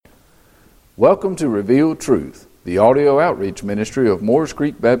Welcome to Revealed Truth, the audio outreach ministry of Moores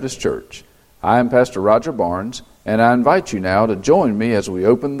Creek Baptist Church. I am Pastor Roger Barnes, and I invite you now to join me as we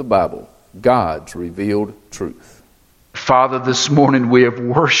open the Bible, God's Revealed Truth. Father, this morning we have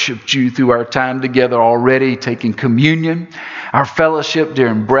worshiped you through our time together already, taking communion, our fellowship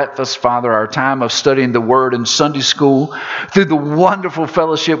during breakfast, Father, our time of studying the Word in Sunday school, through the wonderful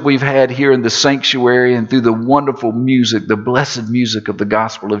fellowship we've had here in the sanctuary, and through the wonderful music, the blessed music of the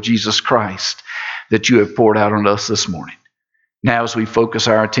gospel of Jesus Christ that you have poured out on us this morning. Now, as we focus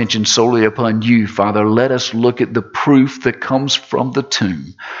our attention solely upon you, Father, let us look at the proof that comes from the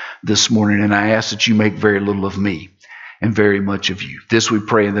tomb this morning, and I ask that you make very little of me and very much of you. This we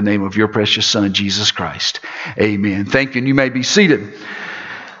pray in the name of your precious Son, Jesus Christ. Amen. Thank you, and you may be seated.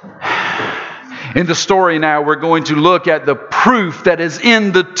 In the story now, we're going to look at the proof that is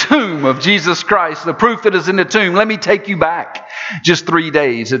in the tomb of Jesus Christ, the proof that is in the tomb. Let me take you back just 3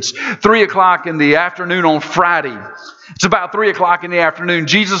 days. It's 3 o'clock in the afternoon on Friday. It's about 3 o'clock in the afternoon.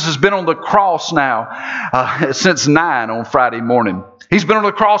 Jesus has been on the cross now since 9 on Friday morning. He's been on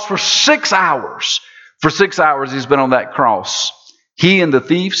the cross for 6 hours. For 6 hours he's been on that cross. He and the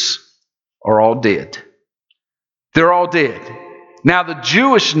thieves are all dead. They're all dead. Now the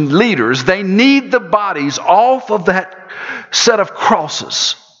Jewish leaders, they need the bodies off of that set of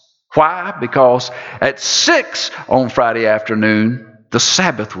crosses. Why? Because at 6 on Friday afternoon, the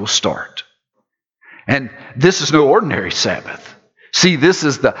Sabbath will start. And this is no ordinary Sabbath. See, this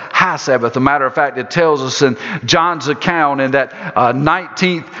is the high Sabbath. As a matter of fact, it tells us in John's account in that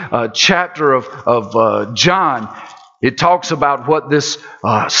 19th chapter of John, it talks about what this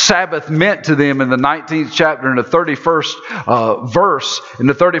Sabbath meant to them in the 19th chapter in the 31st verse. In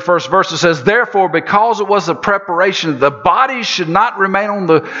the 31st verse it says, "Therefore, because it was a preparation, the bodies should not remain on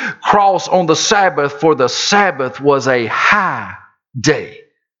the cross on the Sabbath, for the Sabbath was a high day."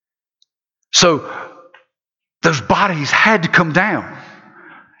 So those bodies had to come down.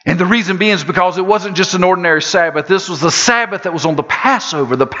 And the reason being is because it wasn't just an ordinary Sabbath. This was the Sabbath that was on the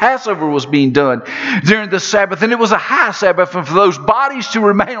Passover. The Passover was being done during the Sabbath. And it was a high Sabbath. And for those bodies to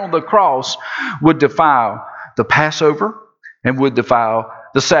remain on the cross would defile the Passover and would defile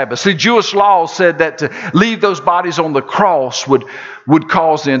the Sabbath. See, Jewish law said that to leave those bodies on the cross would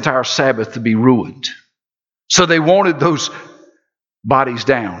cause the entire Sabbath to be ruined. So they wanted those bodies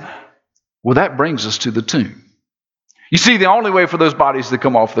down. Well, that brings us to the tomb. You see, the only way for those bodies to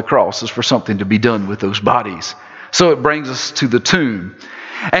come off the cross is for something to be done with those bodies. So it brings us to the tomb.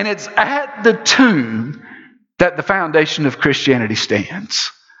 And it's at the tomb that the foundation of Christianity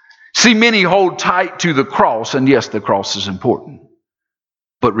stands. See, many hold tight to the cross, and yes, the cross is important.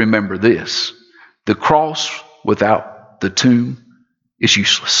 But remember this, the cross without the tomb is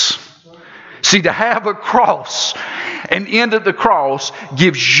useless. See, to have a cross and end at the cross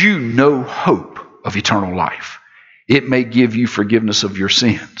gives you no hope of eternal life. It may give you forgiveness of your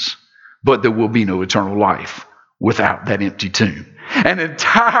sins, but there will be no eternal life without that empty tomb. An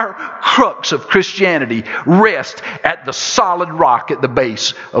entire crux of Christianity rests at the solid rock at the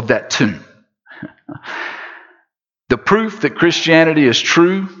base of that tomb. The proof that Christianity is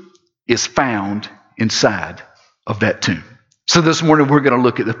true is found inside of that tomb. So this morning we're going to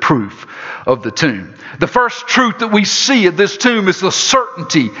look at the proof of the tomb. The first truth that we see at this tomb is the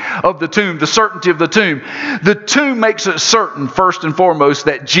certainty of the tomb. The certainty of the tomb. The tomb makes it certain, first and foremost,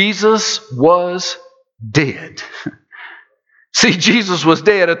 that Jesus was dead. See, Jesus was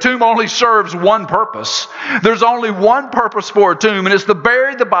dead. A tomb only serves one purpose. There's only one purpose for a tomb, and it's to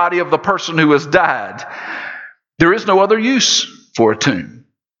bury the body of the person who has died. There is no other use for a tomb.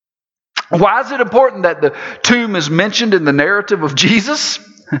 Why is it important that the tomb is mentioned in the narrative of Jesus?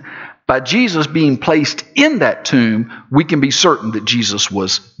 By Jesus being placed in that tomb, we can be certain that Jesus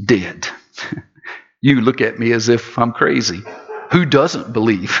was dead. You look at me as if I'm crazy. Who doesn't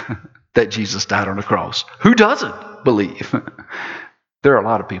believe that Jesus died on the cross? Who doesn't believe? There are a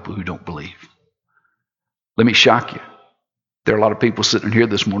lot of people who don't believe. Let me shock you. There are a lot of people sitting here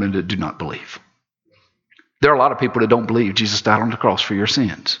this morning that do not believe. There are a lot of people that don't believe Jesus died on the cross for your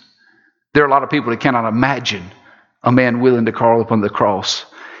sins. There are a lot of people that cannot imagine a man willing to crawl upon the cross.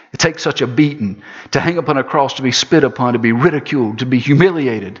 It takes such a beating to hang upon a cross, to be spit upon, to be ridiculed, to be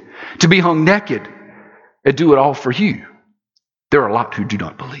humiliated, to be hung naked, and do it all for you. There are a lot who do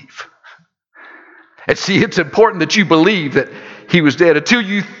not believe. And see, it's important that you believe that he was dead until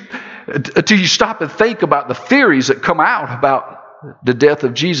you stop and think about the theories that come out about the death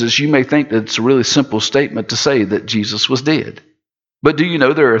of Jesus. You may think that it's a really simple statement to say that Jesus was dead. But do you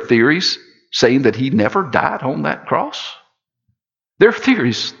know there are theories saying that he never died on that cross? There are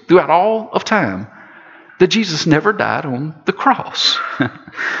theories throughout all of time that Jesus never died on the cross.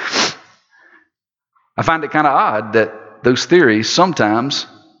 I find it kind of odd that those theories sometimes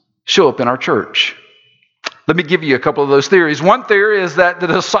show up in our church. Let me give you a couple of those theories. One theory is that the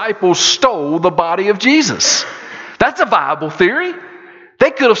disciples stole the body of Jesus. That's a viable theory. They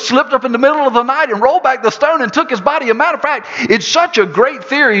could have slipped up in the middle of the night and rolled back the stone and took his body. As a matter of fact, it's such a great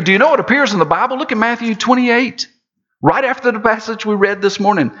theory. Do you know what appears in the Bible? Look at Matthew 28. Right after the passage we read this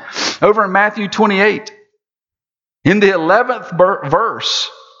morning. Over in Matthew 28. In the 11th verse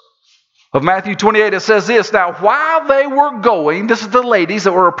of Matthew 28, it says this. Now, while they were going, this is the ladies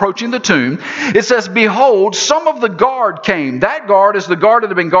that were approaching the tomb. It says, behold, some of the guard came. That guard is the guard that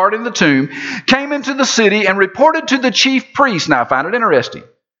had been guarding the tomb. Came into the city and reported to the chief priests. Now, I find it interesting.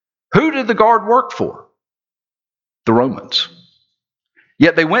 Who did the guard work for? The Romans.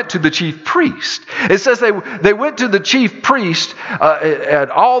 Yet they went to the chief priest. It says they went to the chief priest at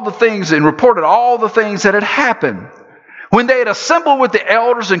all the things and reported all the things that had happened. When they had assembled with the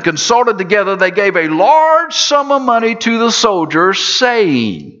elders and consulted together, they gave a large sum of money to the soldiers,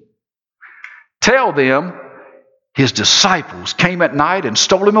 saying, tell them his disciples came at night and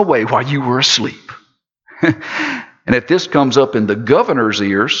stole him away while you were asleep. And if this comes up in the governor's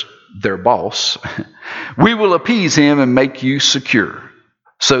ears, their boss, we will appease him and make you secure.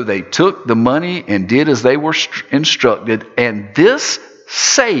 So they took the money and did as they were instructed, and this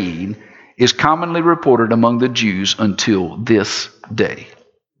saying is commonly reported among the Jews until this day.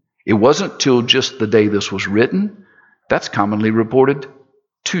 It wasn't till just the day this was written. That's commonly reported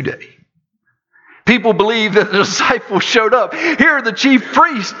today. People believe that the disciples showed up. Here are the chief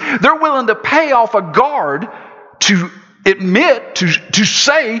priests. They're willing to pay off a guard to admit, to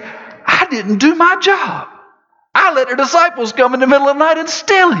say, I didn't do my job. I let the disciples come in the middle of the night and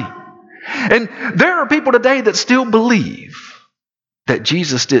steal him. And there are people today that still believe that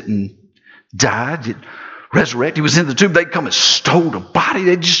Jesus didn't die, didn't resurrect. He was in the tomb. They come and stole the body.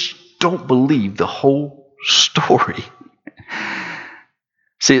 They just don't believe the whole story.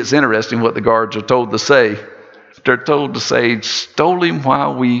 See, it's interesting what the guards are told to say. They're told to say, stole him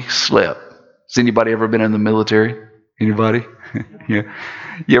while we slept. Has anybody ever been in the military? Anybody? Yeah.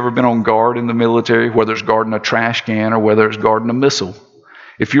 You ever been on guard in the military, whether it's guarding a trash can or whether it's guarding a missile?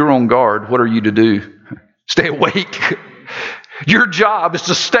 If you're on guard, what are you to do? Stay awake. Your job is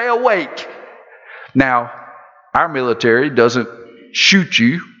to stay awake. Now, our military doesn't shoot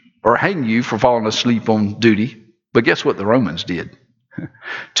you or hang you for falling asleep on duty. But guess what the Romans did?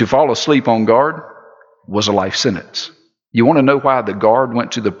 To fall asleep on guard was a life sentence. You want to know why the guard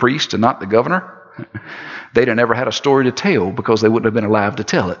went to the priest and not the governor? They'd have never had a story to tell because they wouldn't have been alive to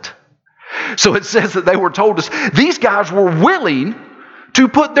tell it. So it says that they were told us, these guys were willing to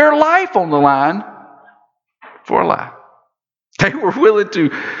put their life on the line for a lie. They were willing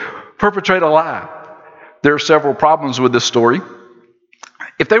to perpetrate a lie. There are several problems with this story.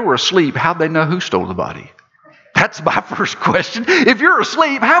 If they were asleep, how'd they know who stole the body? That's my first question. If you're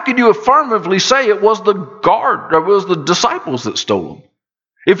asleep, how can you affirmatively say it was the guard or it was the disciples that stole them?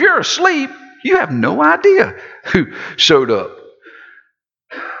 If you're asleep, you have no idea who showed up.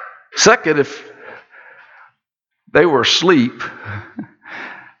 Second, if they were asleep,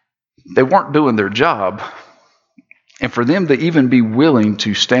 they weren't doing their job. And for them to even be willing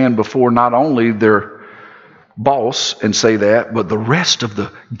to stand before not only their boss and say that, but the rest of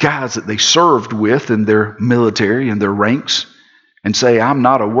the guys that they served with in their military and their ranks and say, I'm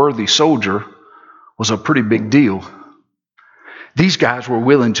not a worthy soldier, was a pretty big deal. These guys were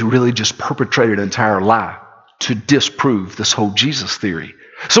willing to really just perpetrate an entire lie to disprove this whole Jesus theory.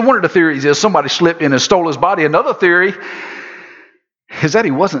 So one of the theories is somebody slipped in and stole his body. Another theory is that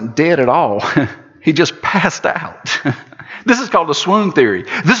he wasn't dead at all. He just passed out. This is called the swoon theory.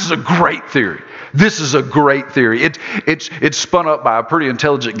 This is a great theory. This is a great theory. It's spun up by a pretty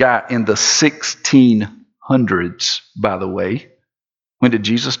intelligent guy in the 1600s, by the way. When did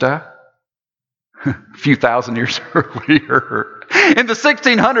Jesus die? A few thousand years earlier. In the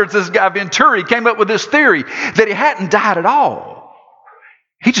 1600s, this guy Venturi came up with this theory that he hadn't died at all.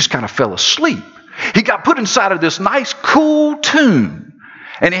 He just kind of fell asleep. He got put inside of this nice, cool tomb.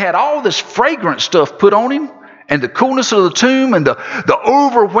 And he had all this fragrant stuff put on him. And the coolness of the tomb and the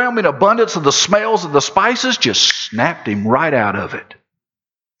overwhelming abundance of the smells of the spices just snapped him right out of it.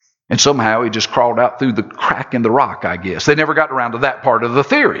 And somehow he just crawled out through the crack in the rock, I guess. They never got around to that part of the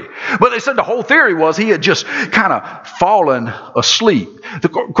theory. But they said the whole theory was he had just kind of fallen asleep.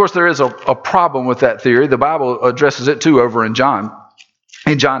 Of course, there is a problem with that theory. The Bible addresses it too over in John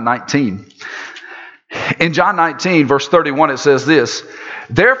 19. In John 19, verse 31, it says this,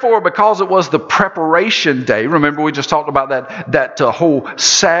 therefore, because it was the preparation day, remember we just talked about that whole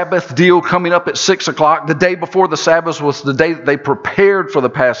Sabbath deal coming up at 6 o'clock. The day before the Sabbath was the day that they prepared for the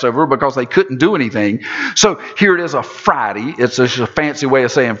Passover because they couldn't do anything. So here it is, a Friday. It's just a fancy way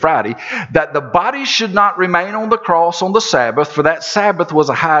of saying Friday. That the body should not remain on the cross on the Sabbath, for that Sabbath was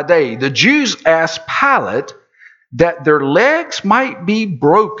a high day. The Jews asked Pilate that their legs might be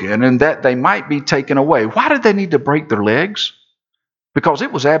broken and that they might be taken away. Why did they need to break their legs? Because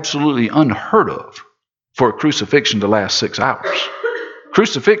it was absolutely unheard of for a crucifixion to last 6 hours.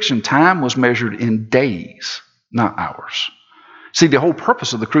 Crucifixion time was measured in days, not hours. See, the whole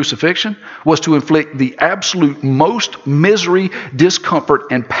purpose of the crucifixion was to inflict the absolute most misery,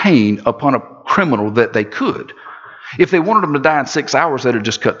 discomfort, and pain upon a criminal that they could. If they wanted them to die in 6 hours, they'd have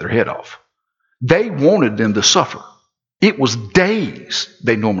just cut their head off. They wanted them to suffer. It was days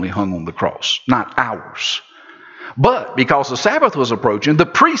they normally hung on the cross, not hours. But because the Sabbath was approaching, the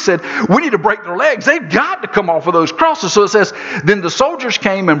priest said, we need to break their legs. They've got to come off of those crosses. So it says, then the soldiers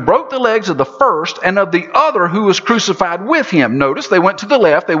came and broke the legs of the first and of the other who was crucified with him. Notice they went to the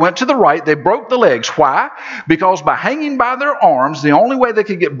left, they went to the right, they broke the legs. Why? Because by hanging by their arms, the only way they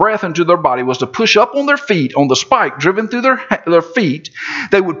could get breath into their body was to push up on their feet, on the spike driven through their feet.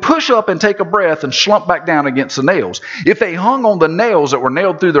 They would push up and take a breath and slump back down against the nails. If they hung on the nails that were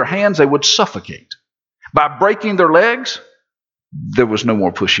nailed through their hands, they would suffocate. By breaking their legs, there was no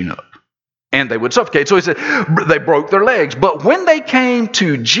more pushing up. And they would suffocate. So he said, they broke their legs. But when they came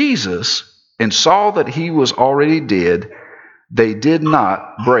to Jesus and saw that he was already dead, they did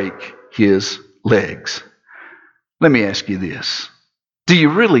not break his legs. Let me ask you this. Do you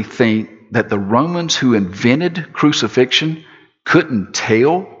really think that the Romans who invented crucifixion couldn't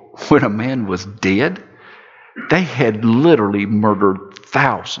tell when a man was dead? They had literally murdered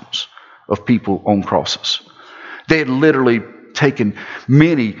thousands of people on crosses. They had literally taken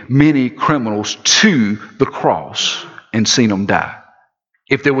many, many criminals to the cross and seen them die.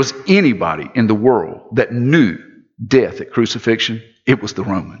 If there was anybody in the world that knew death at crucifixion, it was the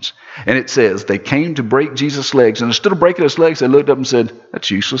Romans. And it says they came to break Jesus' legs, and instead of breaking his legs, they looked up and said,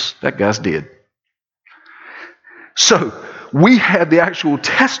 that's useless. That guy's dead. So we have the actual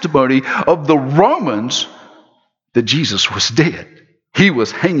testimony of the Romans that Jesus was dead. He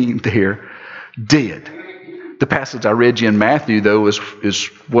was hanging there dead. The passage I read you in Matthew, though, is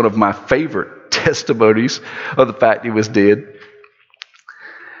one of my favorite testimonies of the fact he was dead.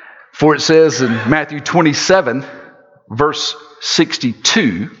 For it says in Matthew 27, verse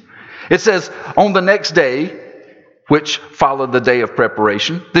 62, it says, on the next day, which followed the day of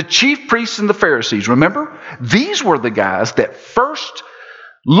preparation, the chief priests and the Pharisees, remember, these were the guys that first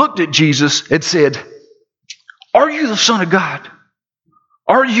looked at Jesus and said, are you the Son of God?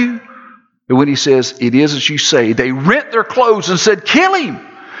 Are you? And when he says, it is as you say, they rent their clothes and said, kill him.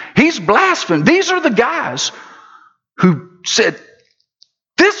 He's blasphemed. These are the guys who said,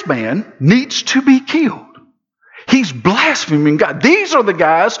 this man needs to be killed. He's blaspheming God. These are the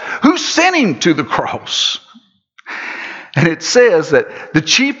guys who sent him to the cross. And it says that the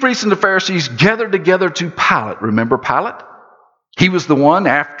chief priests and the Pharisees gathered together to Pilate. Remember Pilate? He was the one,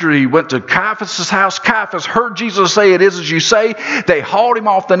 after he went to Caiaphas' house, Caiaphas heard Jesus say, it is as you say. They hauled him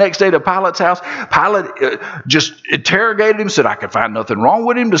off the next day to Pilate's house. Pilate just interrogated him, said, I could find nothing wrong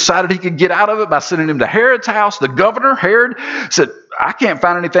with him, decided he could get out of it by sending him to Herod's house. The governor, Herod, said, I can't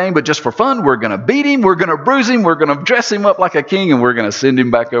find anything, but just for fun, we're going to beat him, we're going to bruise him, we're going to dress him up like a king, and we're going to send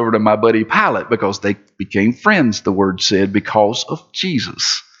him back over to my buddy Pilate, because they became friends, the word said, because of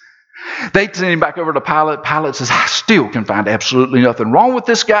Jesus. They sent him back over to Pilate. Pilate says, I still can find absolutely nothing wrong with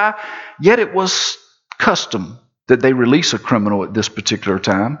this guy. Yet it was custom that they release a criminal at this particular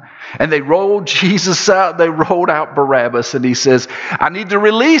time. And they rolled Jesus out. They rolled out Barabbas. And he says, I need to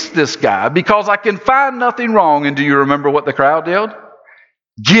release this guy because I can find nothing wrong. And do you remember what the crowd did?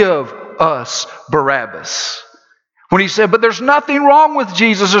 Give us Barabbas. When he said, but there's nothing wrong with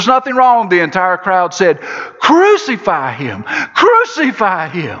Jesus. There's nothing wrong. The entire crowd said, crucify him. Crucify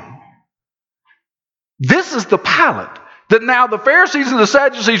him. This is the Pilate that now the Pharisees and the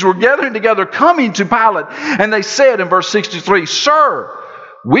Sadducees were gathering together, coming to Pilate. And they said in verse 63, Sir,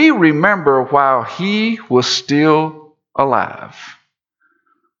 we remember while he was still alive.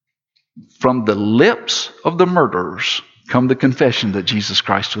 From the lips of the murderers come the confession that Jesus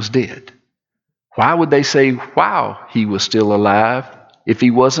Christ was dead. Why would they say while he was still alive if he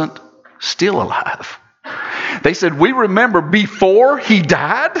wasn't still alive? They said, we remember before he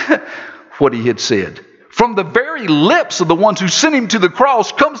died what he had said. From the very lips of the ones who sent him to the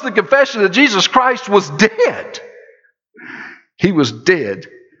cross comes the confession that Jesus Christ was dead. He was dead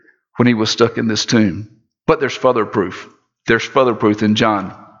when he was stuck in this tomb. But there's further proof. There's further proof in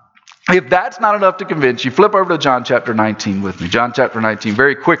John. If that's not enough to convince you, flip over to John chapter 19 with me. John chapter 19,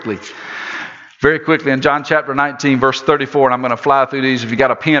 very quickly. Very quickly in John chapter 19, verse 34, and I'm going to fly through these. If you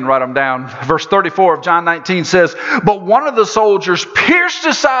got a pen, write them down. Verse 34 of John 19 says, "But one of the soldiers pierced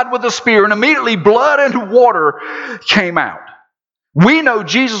his side with a spear, and immediately blood and water came out." We know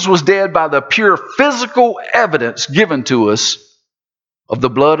Jesus was dead by the pure physical evidence given to us of the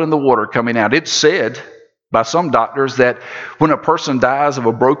blood and the water coming out. It's said by some doctors that when a person dies of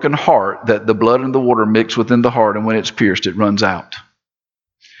a broken heart, that the blood and the water mix within the heart, and when it's pierced, it runs out.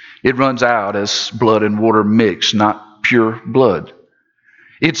 It runs out as blood and water mix, not pure blood.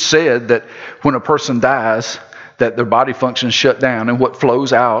 It's said that when a person dies, that their body functions shut down, and what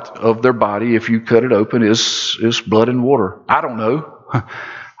flows out of their body, if you cut it open, is blood and water. I don't know.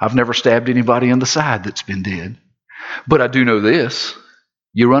 I've never stabbed anybody in the side that's been dead. But I do know this.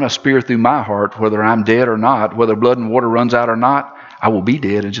 You run a spear through my heart, whether I'm dead or not, whether blood and water runs out or not, I will be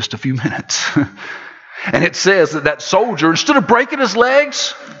dead in just a few minutes. And it says that that soldier, instead of breaking his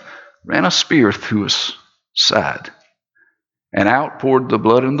legs, ran a spear through his side and out poured the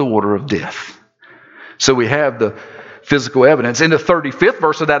blood and the water of death. So we have the physical evidence. In the 35th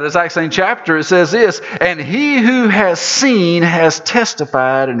verse of that exact same chapter, it says this, "And he who has seen has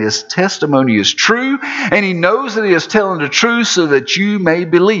testified, and his testimony is true, and he knows that he is telling the truth so that you may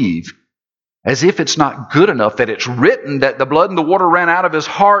believe." As if it's not good enough that it's written that the blood and the water ran out of his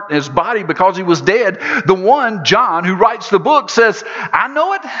heart and his body because he was dead. The one, John, who writes the book says, "I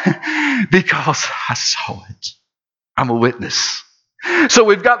know it because I saw it. I'm a witness." So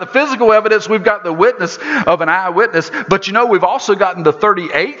we've got the physical evidence, we've got the witness of an eyewitness, but we've also gotten the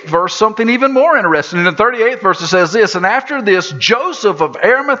 38th verse, something even more interesting. In the 38th verse it says this, "And after this, Joseph of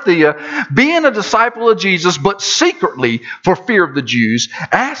Arimathea, being a disciple of Jesus, but secretly for fear of the Jews,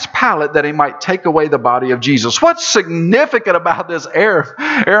 asked Pilate that he might take away the body of Jesus." What's significant about this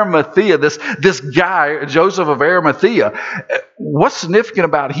Arimathea, this guy, Joseph of Arimathea? What's significant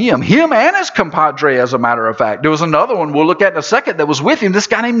about him? Him and his compadre, as a matter of fact. There was another one we'll look at in a second that was with him, this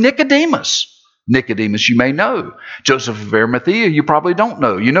guy named Nicodemus. Nicodemus you may know. Joseph of Arimathea you probably don't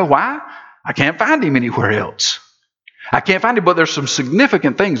know. You know why? I can't find him anywhere else. I can't find him, but there's some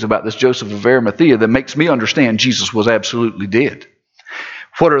significant things about this Joseph of Arimathea that makes me understand Jesus was absolutely dead.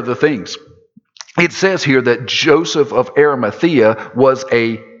 What are the things? It says here that Joseph of Arimathea was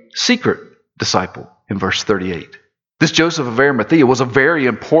a secret disciple in verse 38. This Joseph of Arimathea was a very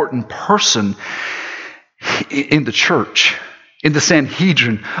important person in the church, in the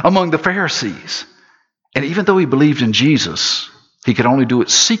Sanhedrin, among the Pharisees. And even though he believed in Jesus, he could only do it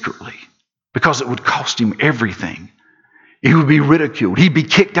secretly because it would cost him everything. He would be ridiculed. He'd be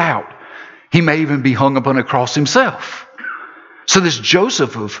kicked out. He may even be hung upon a cross himself. So this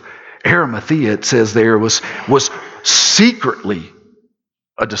Joseph of Arimathea, it says there, was secretly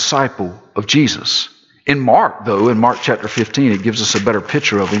a disciple of Jesus. In Mark, though, in Mark chapter 15, it gives us a better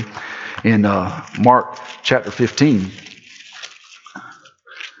picture of him. In Mark chapter 15,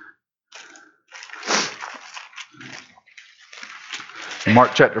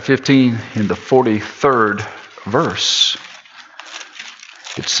 Mark chapter 15, in the 43rd verse,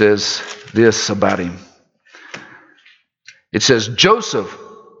 it says this about him. It says, "Joseph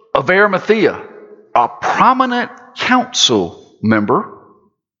of Arimathea, a prominent council member,"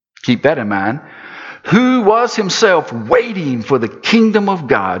 keep that in mind, "who was himself waiting for the kingdom of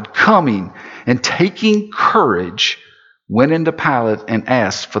God coming, and taking courage, went into Pilate and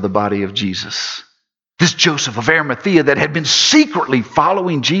asked for the body of Jesus." This Joseph of Arimathea that had been secretly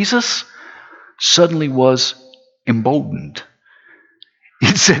following Jesus suddenly was emboldened.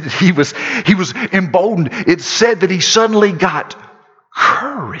 It said that he was emboldened. It said that he suddenly got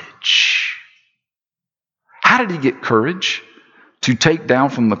courage. How did he get courage? To take down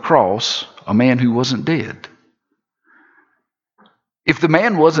from the cross a man who wasn't dead. If the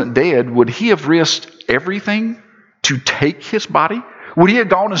man wasn't dead, would he have risked everything to take his body? Would he have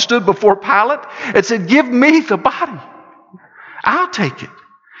gone and stood before Pilate and said, "Give me the body. I'll take it"?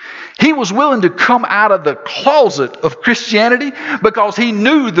 He was willing to come out of the closet of Christianity because he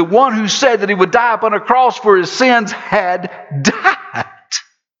knew the one who said that he would die upon a cross for his sins had died.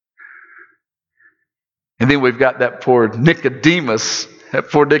 And then we've got that poor Nicodemus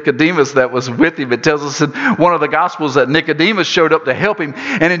that was with him. It tells us in one of the Gospels that Nicodemus showed up to help him.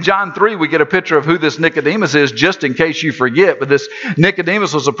 And in John 3, we get a picture of who this Nicodemus is, just in case you forget. But this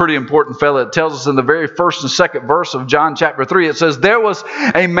Nicodemus was a pretty important fellow. It tells us in the very first and second verse of John chapter 3, it says, "There was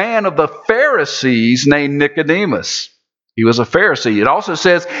a man of the Pharisees named Nicodemus." He was a Pharisee. It also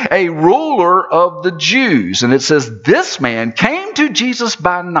says, "a ruler of the Jews." And it says, "This man came to Jesus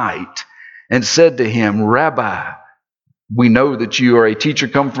by night and said to him, Rabbi, we know that you are a teacher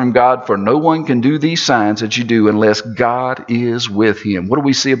come from God, for no one can do these signs that you do unless God is with him. What do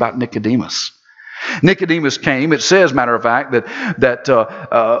we see about Nicodemus? Nicodemus came. It says, matter of fact, that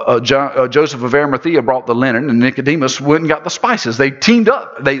Joseph of Arimathea brought the linen, and Nicodemus went and got the spices. They teamed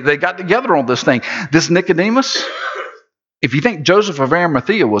up. They got together on this thing. This Nicodemus, if you think Joseph of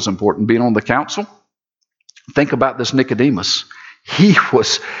Arimathea was important being on the council, think about this Nicodemus. He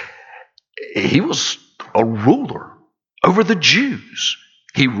was a ruler over the Jews.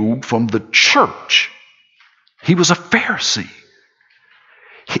 He ruled from the church. He was a Pharisee.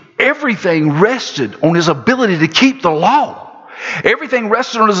 Everything rested on his ability to keep the law. Everything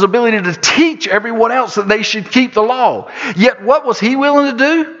rested on his ability to teach everyone else that they should keep the law. Yet what was he willing to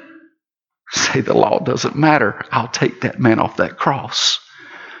do? Say, the law doesn't matter. I'll take that man off that cross.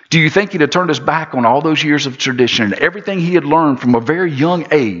 Do you think he'd have turned his back on all those years of tradition and everything he had learned from a very young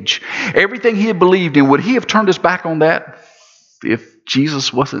age, everything he had believed in? Would he have turned his back on that if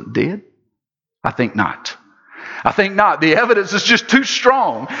Jesus wasn't dead? I think not. I think not. The evidence is just too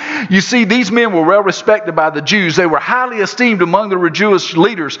strong. You see, these men were well respected by the Jews. They were highly esteemed among the Jewish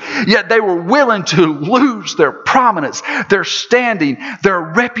leaders, yet they were willing to lose their prominence, their standing, their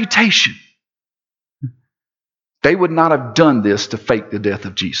reputation. They would not have done this to fake the death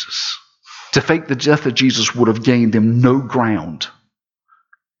of Jesus. To fake the death of Jesus would have gained them no ground.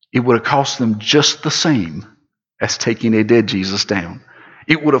 It would have cost them just the same as taking a dead Jesus down.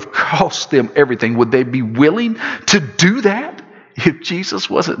 It would have cost them everything. Would they be willing to do that if Jesus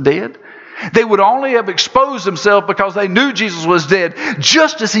wasn't dead? They would only have exposed themselves because they knew Jesus was dead,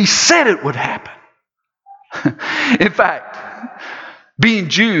 just as he said it would happen. In fact, being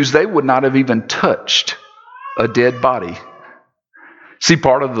Jews, they would not have even touched a dead body. See,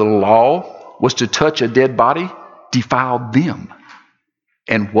 part of the law was to touch a dead body defiled them.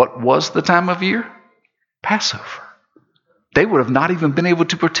 And what was the time of year? Passover. They would have not even been able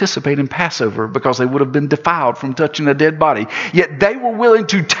to participate in Passover because they would have been defiled from touching a dead body. Yet they were willing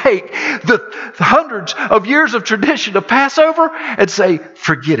to take the hundreds of years of tradition of Passover and say,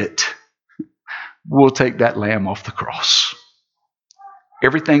 forget it. We'll take that lamb off the cross.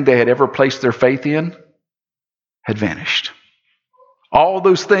 Everything they had ever placed their faith in had vanished. All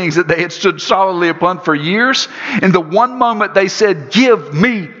those things that they had stood solidly upon for years, in the one moment they said, give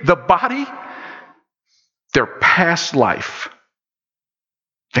me the body, their past life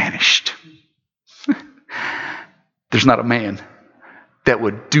vanished. There's not a man that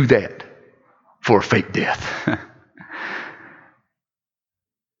would do that for a fake death.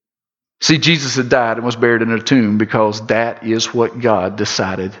 See, Jesus had died and was buried in a tomb because that is what God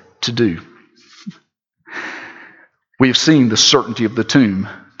decided to do. We have seen the certainty of the tomb,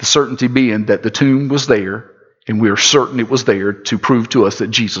 the certainty being that the tomb was there, and we are certain it was there to prove to us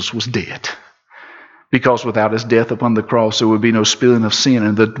that Jesus was dead. Because without his death upon the cross, there would be no spilling of sin.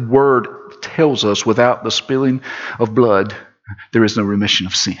 And the word tells us without the spilling of blood, there is no remission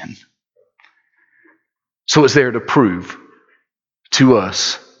of sin. So it's there to prove to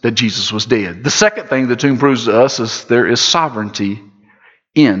us that Jesus was dead. The second thing the tomb proves to us is there is sovereignty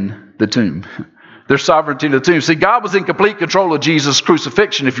in the tomb. There's sovereignty in the tomb. See, God was in complete control of Jesus'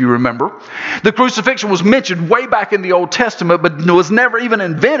 crucifixion, if you remember. The crucifixion was mentioned way back in the Old Testament, but was never even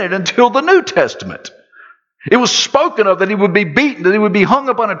invented until the New Testament. It was spoken of that he would be beaten, that he would be hung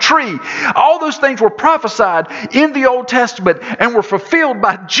up on a tree. All those things were prophesied in the Old Testament and were fulfilled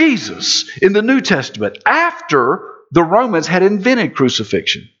by Jesus in the New Testament after the Romans had invented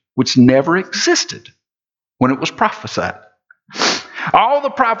crucifixion, which never existed when it was prophesied. All the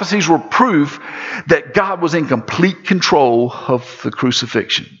prophecies were proof that God was in complete control of the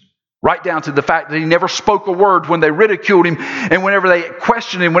crucifixion. Right down to the fact that he never spoke a word when they ridiculed him, and whenever they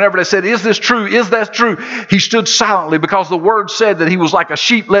questioned him, whenever they said, is this true? Is that true? He stood silently because the word said that he was like a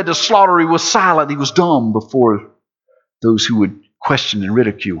sheep led to slaughter. He was silent. He was dumb before those who would question and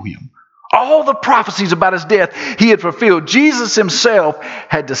ridicule him. All the prophecies about his death he had fulfilled. Jesus himself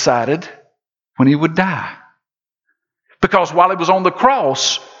had decided when he would die. Because while he was on the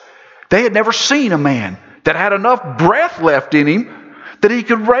cross, they had never seen a man that had enough breath left in him that he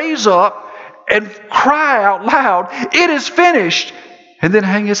could raise up and cry out loud, it is finished, and then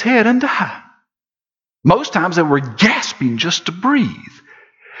hang his head and die. Most times they were gasping just to breathe.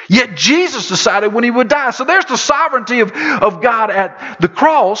 Yet Jesus decided when he would die. So there's the sovereignty of God at the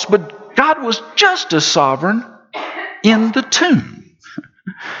cross, but God was just as sovereign in the tomb.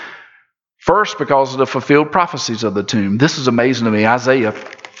 First, because of the fulfilled prophecies of the tomb. This is amazing to me. Isaiah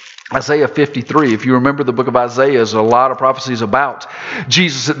Isaiah 53, if you remember the book of Isaiah, there's a lot of prophecies about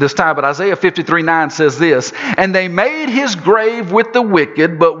Jesus at this time. But Isaiah 53:9 says this, "And they made his grave with the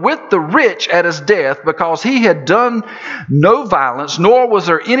wicked, but with the rich at his death, because he had done no violence, nor was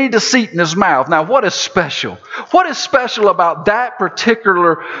there any deceit in his mouth." Now, what is special? What is special about that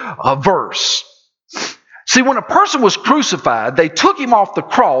particular verse? See, when a person was crucified, they took him off the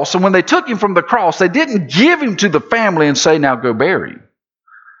cross, and when they took him from the cross, they didn't give him to the family and say, "Now go bury him."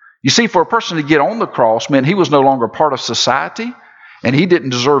 You see, for a person to get on the cross meant he was no longer part of society, and he didn't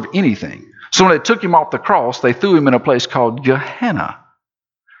deserve anything. So when they took him off the cross, they threw him in a place called Gehenna.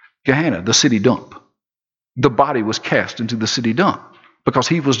 Gehenna, the city dump. The body was cast into the city dump because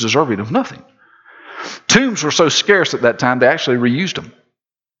he was deserving of nothing. Tombs were so scarce at that time, they actually reused them.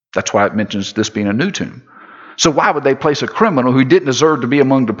 That's why it mentions this being a new tomb. So why would they place a criminal who didn't deserve to be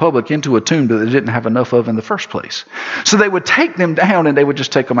among the public into a tomb that they didn't have enough of in the first place? So they would take them down, and they would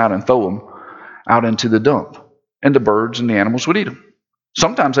just take them out and throw them out into the dump. And the birds and the animals would eat them.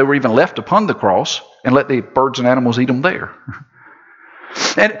 Sometimes they were even left upon the cross and let the birds and animals eat them there.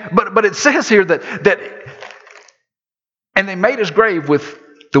 But it says here that and they made his grave with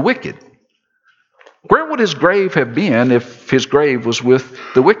the wicked. Where would his grave have been if his grave was with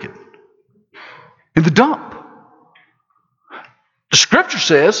the wicked? In the dump. The scripture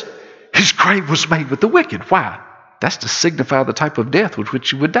says his grave was made with the wicked. Why? That's to signify the type of death with which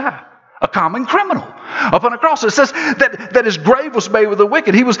he would die. A common criminal upon a cross. It says that his grave was made with the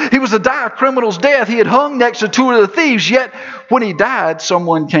wicked. He was to die a criminal's death. He had hung next to two of the thieves, yet when he died,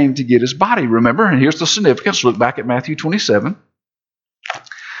 someone came to get his body. Remember, and here's the significance. Look back at Matthew 27.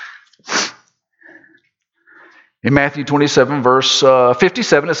 In Matthew 27, verse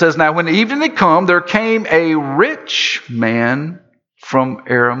 57, it says, "Now when the evening had come, there came a rich man from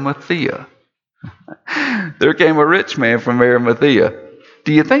Arimathea." There came a rich man from Arimathea.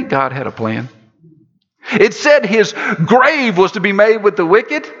 Do you think God had a plan? It said his grave was to be made with the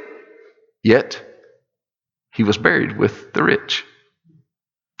wicked, yet he was buried with the rich.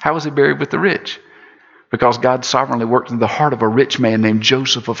 How was he buried with the rich? Because God sovereignly worked in the heart of a rich man named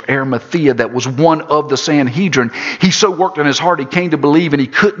Joseph of Arimathea that was one of the Sanhedrin. He so worked in his heart, he came to believe, and he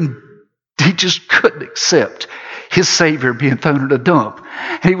just couldn't accept his Savior being thrown in a dump.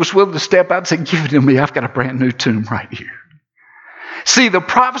 And he was willing to step out and say, "Give it to me, I've got a brand new tomb right here." See, the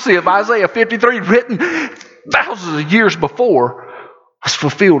prophecy of Isaiah 53, written thousands of years before, was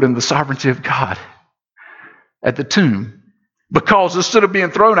fulfilled in the sovereignty of God at the tomb. Because instead of being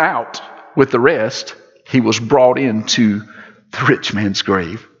thrown out with the rest, he was brought into the rich man's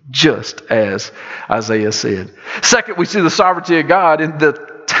grave, just as Isaiah said. Second, we see the sovereignty of God in the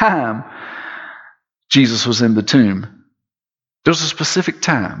time Jesus was in the tomb. There was a specific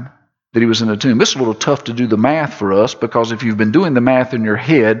time that he was in the tomb. This is a little tough to do the math for us, because if you've been doing the math in your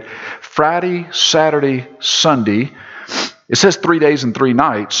head, Friday, Saturday, Sunday, it says 3 days and 3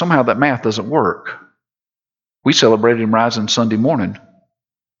 nights. Somehow that math doesn't work. We celebrated him rising Sunday morning.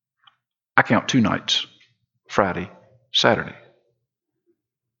 I count 2 nights. Friday, Saturday.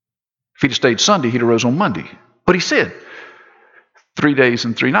 If he'd have stayed Sunday, he'd have rose on Monday. But he said 3 days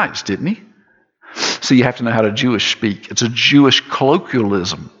and 3 nights, didn't he? See, you have to know how to Jewish speak. It's a Jewish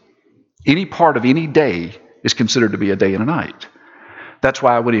colloquialism. Any part of any day is considered to be a day and a night. That's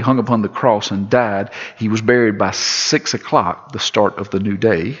why when he hung upon the cross and died, he was buried by 6 o'clock, the start of the new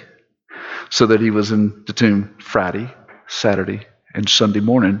day, so that he was in the tomb Friday, Saturday, and Sunday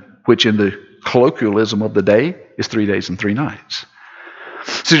morning, which in the colloquialism of the day is 3 days and 3 nights.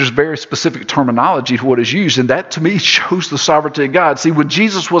 See, there's very specific terminology to what is used, and that to me shows the sovereignty of God. See, when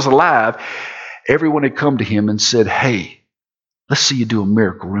Jesus was alive, everyone had come to him and said, "Hey, let's see you do a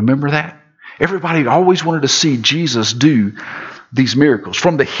miracle." Remember that? Everybody always wanted to see Jesus do these miracles,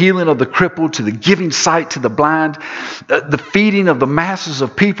 from the healing of the crippled to the giving sight to the blind, the feeding of the masses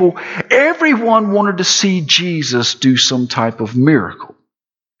of people. Everyone wanted to see Jesus do some type of miracle.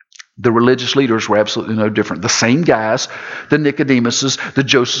 The religious leaders were absolutely no different. The same guys, the Nicodemuses, the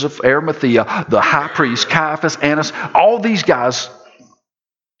Josephs of Arimathea, the high priest, Caiaphas, Annas, all these guys,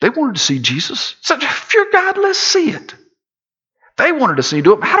 they wanted to see Jesus. So if you're God, let's see it. They wanted to see him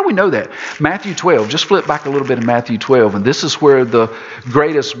do it. How do we know that? Matthew 12. Just flip back a little bit in Matthew 12. And this is where the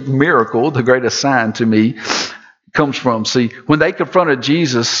greatest miracle, the greatest sign to me, comes from. See, when they confronted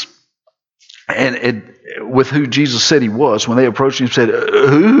Jesus and with who Jesus said he was, when they approached him and said,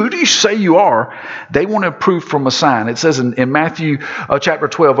 who do you say you are? They wanted proof from a sign. It says in Matthew chapter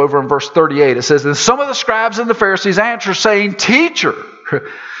 12, over in verse 38, it says, "And some of the scribes and the Pharisees answered, saying, 'Teacher,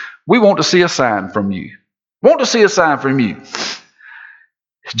 we want to see a sign from you.'" Want to see a sign from you.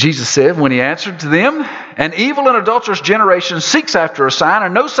 Jesus said, when he answered to them, an evil and adulterous generation seeks after a sign,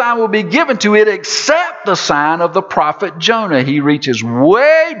 and no sign will be given to it except the sign of the prophet Jonah. He reaches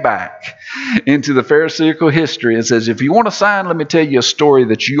way back into the Pharisaical history and says, if you want a sign, let me tell you a story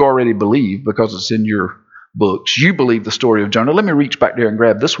that you already believe because it's in your books. You believe the story of Jonah. Let me reach back there and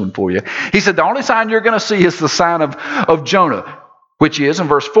grab this one for you. He said, the only sign you're going to see is the sign of Jonah. Which is, in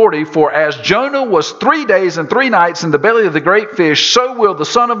verse 40, for as Jonah was 3 days and 3 nights in the belly of the great fish, so will the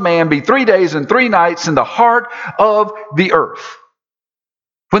Son of Man be 3 days and 3 nights in the heart of the earth.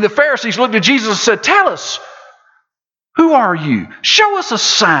 When the Pharisees looked at Jesus and said, tell us, who are you? Show us a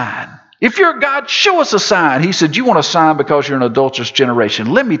sign. If you're God, show us a sign. He said, you want a sign because you're an adulterous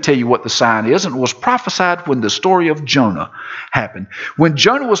generation. Let me tell you what the sign is. And it was prophesied when the story of Jonah happened. When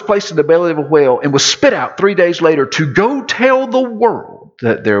Jonah was placed in the belly of a whale and was spit out 3 days later to go tell the world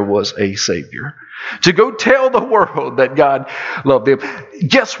that there was a Savior, to go tell the world that God loved them.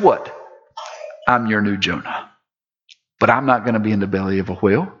 Guess what? I'm your new Jonah. But I'm not going to be in the belly of a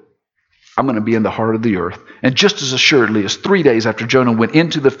whale. I'm going to be in the heart of the earth. And just as assuredly as 3 days after Jonah went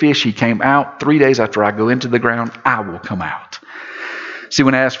into the fish, he came out. 3 days after I go into the ground, I will come out. See,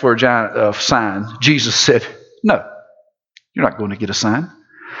 when I asked for a giant sign, Jesus said, no, you're not going to get a sign.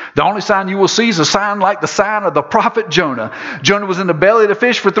 The only sign you will see is a sign like the sign of the prophet Jonah. Jonah was in the belly of the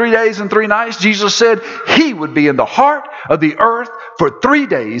fish for 3 days and 3 nights. Jesus said he would be in the heart of the earth for 3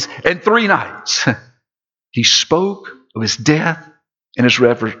 days and 3 nights. He spoke of his death and his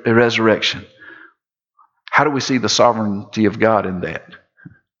resurrection. How do we see the sovereignty of God in that?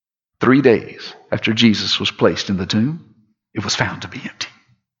 3 days after Jesus was placed in the tomb, it was found to be empty.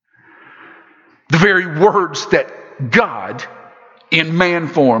 The very words that God, in man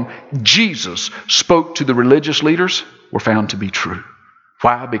form, Jesus, spoke to the religious leaders were found to be true.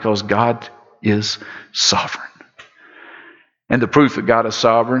 Why? Because God is sovereign. And the proof that God is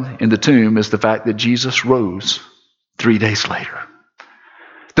sovereign in the tomb is the fact that Jesus rose 3 days later.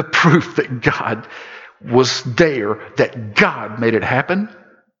 The proof that God was there, that God made it happen,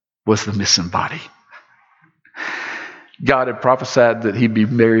 was the missing body. God had prophesied that he'd be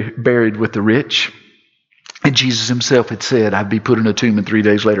buried with the rich. And Jesus himself had said, I'd be put in a tomb and 3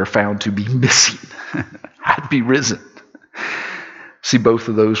 days later found to be missing. I'd be risen. See, both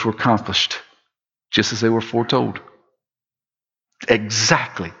of those were accomplished just as they were foretold.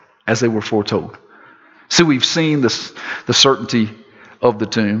 Exactly as they were foretold. So we've seen the certainty of the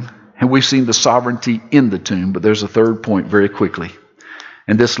tomb, and we've seen the sovereignty in the tomb, but there's a third point very quickly.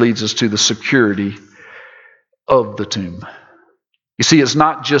 And this leads us to the security of the tomb. You see, it's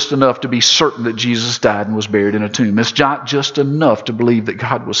not just enough to be certain that Jesus died and was buried in a tomb. It's not just enough to believe that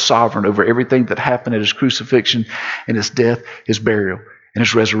God was sovereign over everything that happened at his crucifixion and his death, his burial, and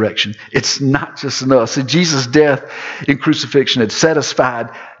his resurrection. It's not just enough. See, Jesus' death in crucifixion had satisfied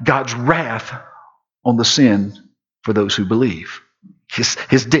God's wrath on the sin for those who believe.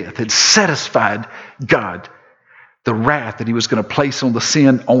 His death had satisfied God. The wrath that he was going to place on the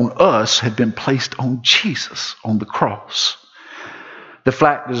sin on us had been placed on Jesus on the cross. The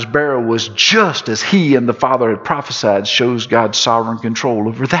fact that his burial was just as he and the Father had prophesied shows God's sovereign control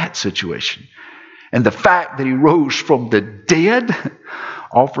over that situation. And the fact that he rose from the dead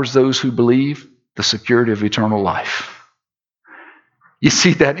offers those who believe the security of eternal life. You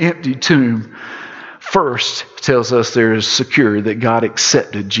see, that empty tomb first tells us there is secure that God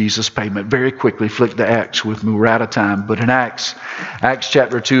accepted Jesus' payment. Very quickly, flick to Acts with me. We're out of time. But in Acts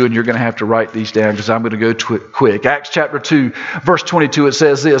chapter 2, and you're going to have to write these down because I'm going to go to it quick. Acts chapter 2, verse 22, it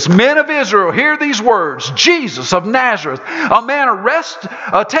says this, Men of Israel, hear these words. Jesus of Nazareth, a man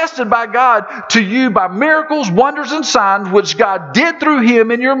attested by God to you by miracles, wonders, and signs, which God did through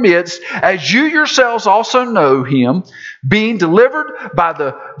him in your midst, as you yourselves also know him, being delivered by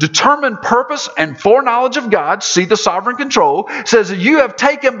the determined purpose and foreknowledge of God, see the sovereign control, says that you have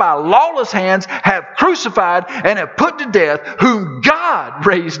taken by lawless hands, have crucified, and have put to death, whom God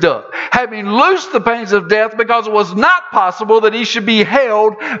raised up, having loosed the pains of death, because it was not possible that he should be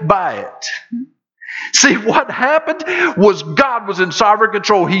held by it. See, what happened was God was in sovereign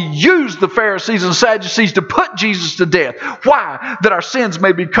control. He used the Pharisees and Sadducees to put Jesus to death. Why? That our sins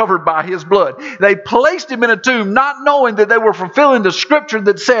may be covered by his blood. They placed him in a tomb, not knowing that they were fulfilling the scripture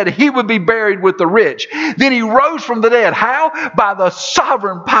that said he would be buried with the rich. Then he rose from the dead. How? By the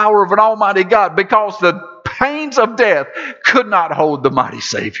sovereign power of an almighty God, because the pains of death could not hold the mighty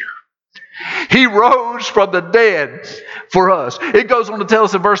Savior. He rose from the dead for us. It goes on to tell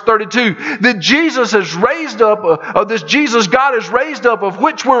us in verse 32 that Jesus has raised up, this Jesus God has raised up, of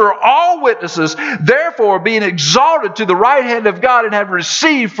which we are all witnesses. Therefore, being exalted to the right hand of God and have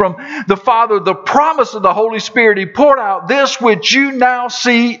received from the Father the promise of the Holy Spirit, He poured out this which you now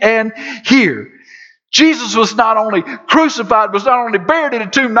see and hear. Jesus was not only crucified, was not only buried in a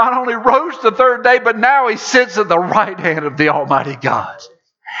tomb, not only rose the third day, but now He sits at the right hand of the Almighty God.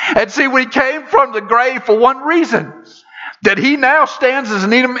 And see, we came from the grave for one reason, that He now stands as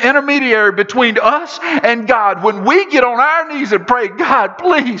an intermediary between us and God. When we get on our knees and pray, God,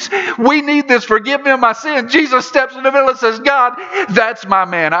 please, we need this, forgive me of my sin, Jesus steps in the middle and says, God, that's my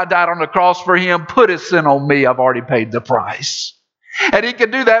man. I died on the cross for him. Put his sin on me. I've already paid the price. And He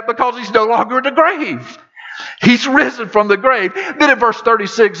can do that because He's no longer in the grave. He's risen from the grave. Then in verse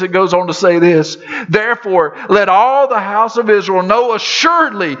 36 it goes on to say this, therefore let all the house of Israel know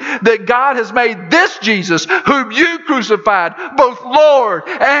assuredly that God has made this Jesus, whom you crucified, both Lord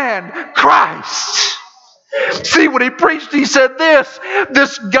and Christ. See, when He preached, He said this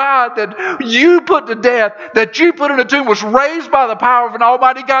God that you put to death, that you put in a tomb, was raised by the power of an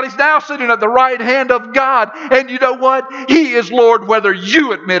Almighty God. He's now sitting at the right hand of God. And you know what? He is Lord whether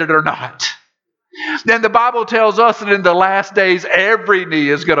you admit it or not. And the Bible tells us that in the last days, every knee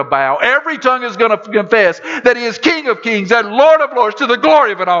is going to bow. Every tongue is going to confess that He is King of kings and Lord of lords to the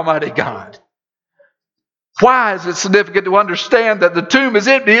glory of an Almighty God. Why is it significant to understand that the tomb is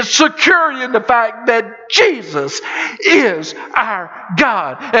empty? It's secure in the fact that Jesus is our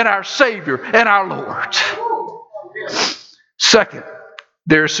God and our Savior and our Lord. Second,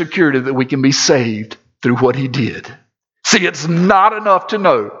 there's security that we can be saved through what He did. See, it's not enough to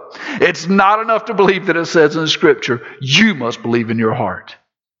know. It's not enough to believe that it says in the Scripture. You must believe in your heart.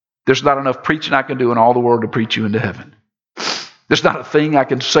 There's not enough preaching I can do in all the world to preach you into heaven. There's not a thing I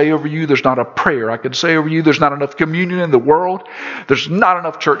can say over you. There's not a prayer I can say over you. There's not enough communion in the world. There's not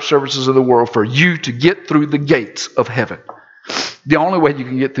enough church services in the world for you to get through the gates of heaven. The only way you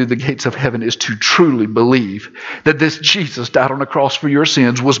can get through the gates of heaven is to truly believe that this Jesus died on the cross for your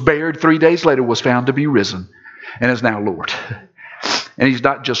sins, was buried, 3 days later was found to be risen, and is now Lord. And He's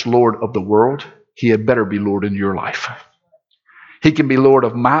not just Lord of the world. He had better be Lord in your life. He can be Lord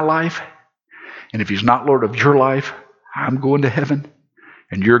of my life. And if He's not Lord of your life, I'm going to heaven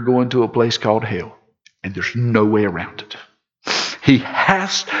and you're going to a place called hell. And there's no way around it. He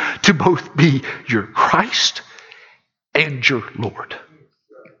has to both be your Christ and your Lord.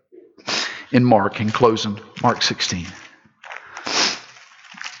 In Mark, in closing, Mark 16.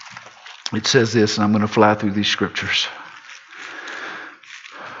 It says this, and I'm going to fly through these scriptures.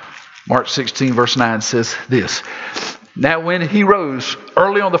 Mark 16, verse 9 says this. Now when He rose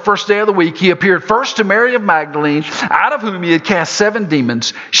early on the first day of the week, He appeared first to Mary of Magdalene, out of whom He had cast 7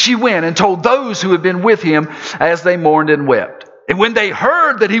 demons. She went and told those who had been with Him as they mourned and wept. And when they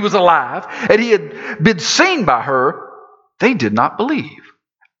heard that He was alive and He had been seen by her, they did not believe.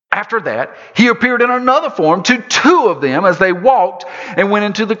 After that, He appeared in another form to 2 of them as they walked and went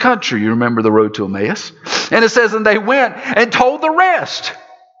into the country. You remember the road to Emmaus? And it says, and they went and told the rest.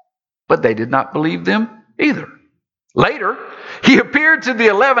 But they did not believe them either. Later, He appeared to the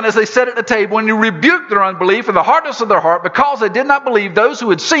 11 as they sat at the table, and He rebuked their unbelief and the hardness of their heart, because they did not believe those who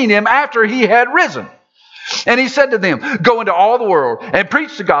had seen Him after He had risen. And He said to them, go into all the world and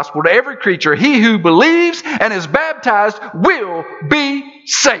preach the gospel to every creature. He who believes and is baptized will be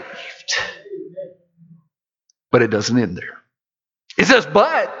saved. But it doesn't end there. It says,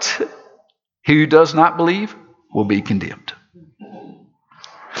 but he who does not believe will be condemned.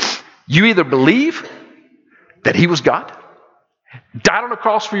 You either believe that He was God, died on the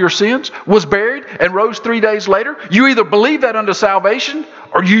cross for your sins, was buried, and rose 3 days later. You either believe that unto salvation,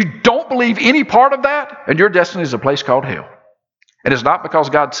 or you don't believe any part of that, and your destiny is a place called hell. And it's not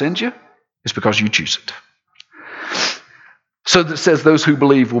because God sends you, it's because you choose it. So that says those who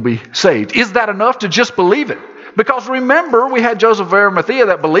believe will be saved. Is that enough to just believe it? Because remember, we had Joseph of Arimathea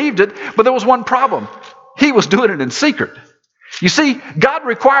that believed it, but there was one problem. He was doing it in secret. You see, God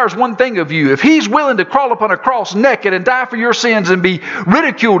requires one thing of you. If He's willing to crawl upon a cross naked and die for your sins and be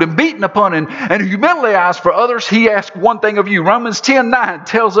ridiculed and beaten upon and humiliated for others, He asks one thing of you. Romans 10:9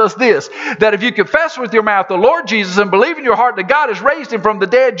 tells us this, that if you confess with your mouth the Lord Jesus and believe in your heart that God has raised Him from the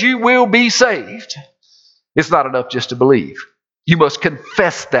dead, you will be saved. It's not enough just to believe. You must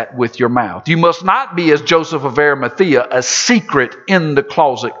confess that with your mouth. You must not be, as Joseph of Arimathea, a secret in the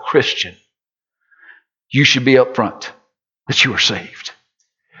closet Christian. You should be up front that you are saved.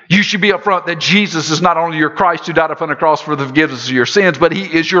 You should be upfront that Jesus is not only your Christ who died upon the cross for the forgiveness of your sins, but He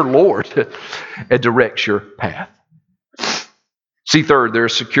is your Lord and directs your path. See, third,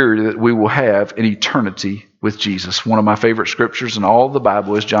 there's security that we will have an eternity with Jesus. One of my favorite scriptures in all the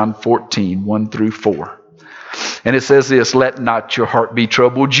Bible is John 14, 1 through 4. And it says this, let not your heart be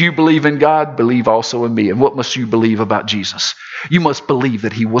troubled. You believe in God, believe also in me. And what must you believe about Jesus? You must believe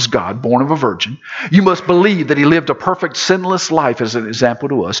that he was God, born of a virgin. You must believe that he lived a perfect, sinless life as an example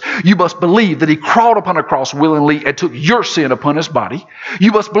to us. You must believe that he crawled upon a cross willingly and took your sin upon his body.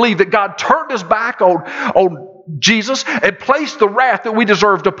 You must believe that God turned his back on Jesus and placed the wrath that we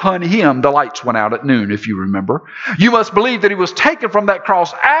deserved upon him. The lights went out at noon, if you remember. You must believe that he was taken from that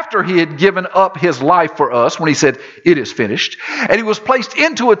cross after he had given up his life for us when he said, it is finished. And he was placed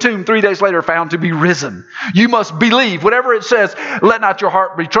into a tomb 3 days later, found to be risen. You must believe, whatever it says, let not your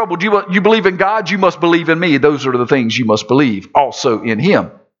heart be troubled. You believe in God, you must believe in me. Those are the things you must believe also in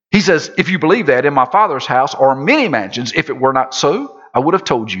him. He says, if you believe that, in my Father's house are many mansions. If it were not so, I would have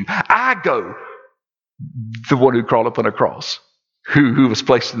told you. I go. The one who crawled up on a cross, who was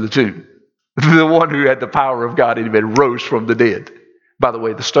placed in the tomb, the one who had the power of God in him and rose from the dead. By the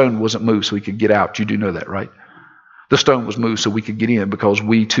way, the stone wasn't moved so he could get out. You do know that, right? The stone was moved so we could get in because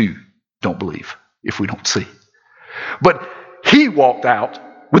we too don't believe if we don't see. But he walked out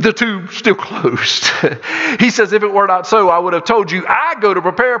with the tomb still closed. He says, if it were not so, I would have told you, I go to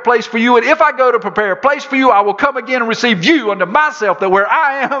prepare a place for you. And if I go to prepare a place for you, I will come again and receive you unto myself, that where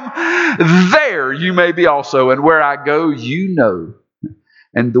I am, there you may be also. And where I go, you know.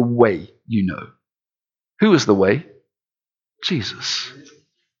 And the way you know. Who is the way? Jesus.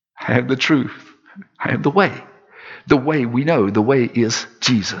 I am the truth. I am the way. The way we know. The way is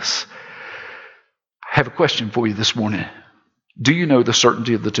Jesus. I have a question for you this morning. Do you know the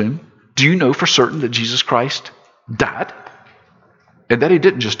certainty of the tomb? Do you know for certain that Jesus Christ died? And that he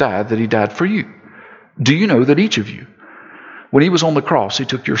didn't just die, that he died for you. Do you know that each of you, when he was on the cross, he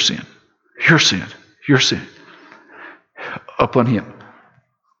took your sin upon him.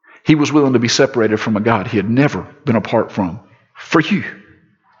 He was willing to be separated from a God he had never been apart from for you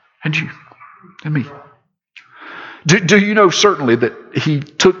and me. Do you know certainly that he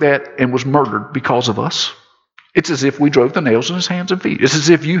took that and was murdered because of us? It's as if we drove the nails in his hands and feet. It's as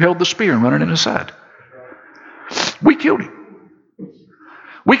if you held the spear and run it in his side. We killed him.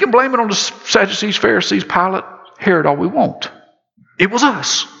 We can blame it on the Sadducees, Pharisees, Pilate, Herod, all we want. It was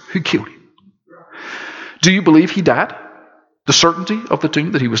us who killed him. Do you believe he died? The certainty of the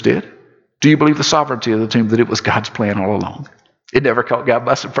tomb that he was dead? Do you believe the sovereignty of the tomb, that it was God's plan all along? It never caught God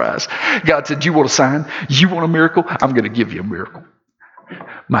by surprise. God said, you want a sign? You want a miracle? I'm going to give you a miracle.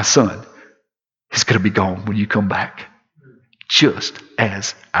 My son is going to be gone when you come back. Just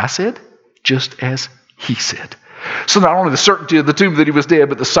as I said, just as he said. So not only the certainty of the tomb that he was dead,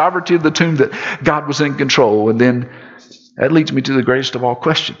 but the sovereignty of the tomb that God was in control. And then that leads me to the greatest of all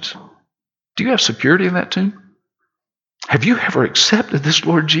questions. Do you have security in that tomb? Have you ever accepted this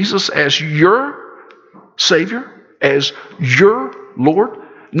Lord Jesus as your Savior, as your Lord?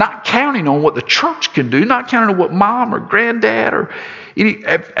 Not counting on what the church can do, not counting on what mom or granddad or any.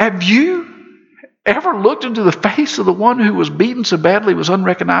 Have you ever looked into the face of the one who was beaten so badly was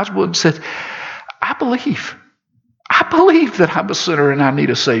unrecognizable and said, I believe that I'm a sinner and I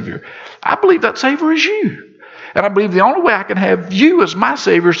need a Savior. I believe that Savior is you. And I believe the only way I can have you as my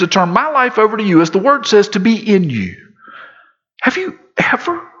Savior is to turn my life over to you, as the Word says, to be in you. Have you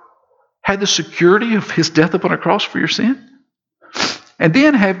ever had the security of his death upon a cross for your sin? And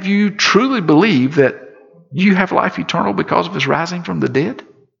then have you truly believed that you have life eternal because of his rising from the dead?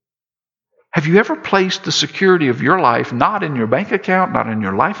 Have you ever placed the security of your life not in your bank account, not in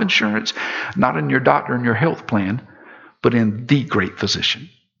your life insurance, not in your doctor and your health plan, but in the great physician?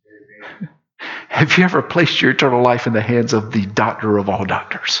 Have you ever placed your eternal life in the hands of the doctor of all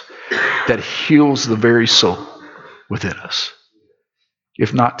doctors that heals the very soul within us?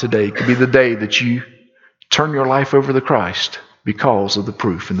 If not today, could be the day that you turn your life over to Christ because of the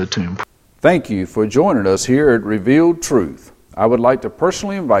proof in the tomb. Thank you for joining us here at Revealed Truth. I would like to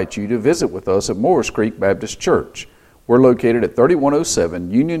personally invite you to visit with us at Moores Creek Baptist Church. We're located at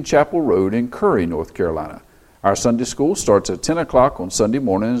 3107 Union Chapel Road in Curry, North Carolina. Our Sunday school starts at 10 o'clock on Sunday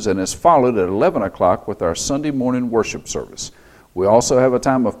mornings and is followed at 11 o'clock with our Sunday morning worship service. We also have a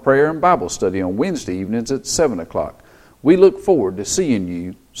time of prayer and Bible study on Wednesday evenings at 7 o'clock. We look forward to seeing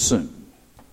you soon.